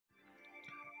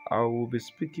I will be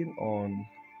speaking on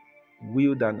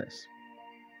wilderness.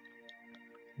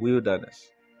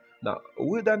 Wilderness. Now,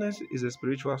 wilderness is a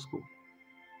spiritual school.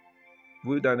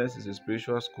 Wilderness is a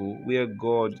spiritual school where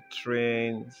God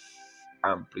trains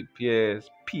and prepares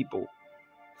people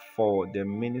for the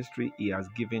ministry He has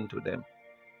given to them.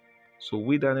 So,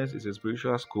 wilderness is a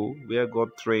spiritual school where God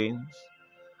trains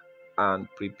and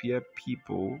prepares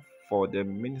people for the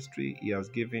ministry He has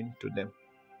given to them.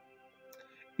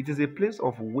 It is a place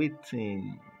of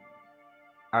waiting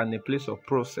and a place of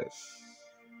process.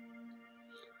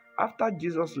 After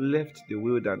Jesus left the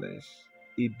wilderness,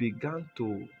 He began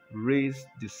to raise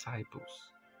disciples.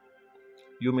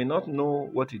 You may not know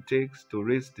what it takes to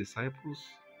raise disciples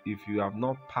if you have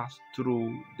not passed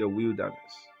through the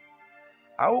wilderness.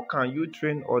 How can you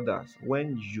train others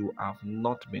when you have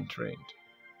not been trained?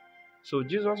 So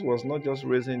Jesus was not just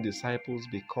raising disciples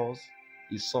because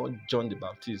He saw John the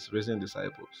Baptist raising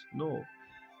disciples. No,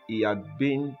 He had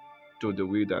been to the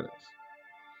wilderness.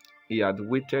 He had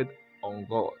waited on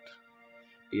God.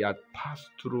 He had passed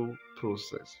through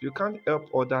process. You can't help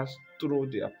others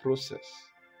through their process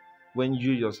when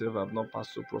you yourself have not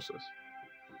passed through process.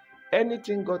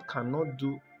 Anything God cannot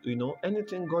do,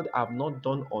 anything God have not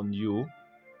done on you,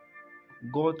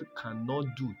 God cannot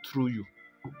do through you.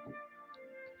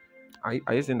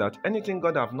 Are you saying that? Anything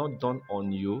God have not done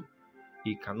on you,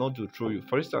 He cannot do through you.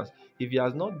 For instance, if He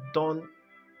has not done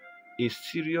a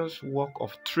serious work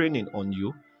of training on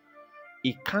you,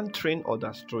 He can't train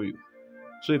others through you.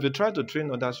 So if you try to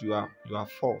train others, you are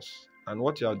false. And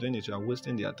what you are doing is you are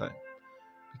wasting their time.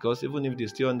 Because even if they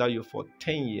stay under you for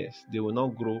 10 years, they will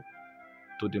not grow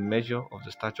to the measure of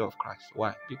the stature of Christ.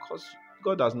 Why? Because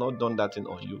God has not done that thing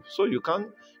on you. So you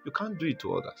can't do it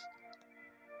to others.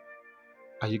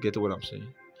 Are you getting what I'm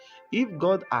saying? If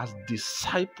God has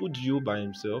discipled you by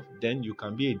Himself, then you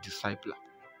can be a discipler.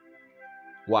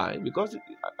 Why? Because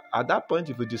at that point,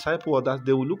 if you disciple others,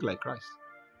 they will look like Christ.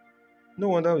 No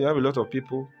wonder we have a lot of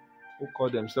people who call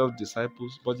themselves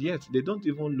disciples, but yet they don't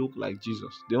even look like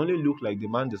Jesus. They only look like the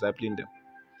man discipling them.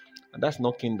 And that's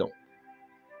not kingdom.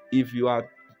 If you are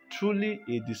truly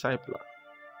a discipler,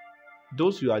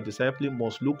 those you are discipling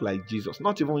must look like Jesus.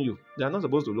 Not even you. They are not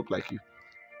supposed to look like you.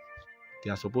 They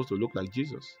are supposed to look like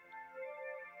Jesus.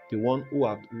 The one who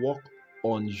have worked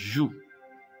on you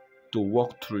to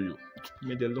walk through you.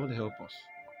 May the Lord help us.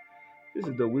 This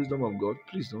is the wisdom of God.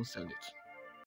 Please don't sell it.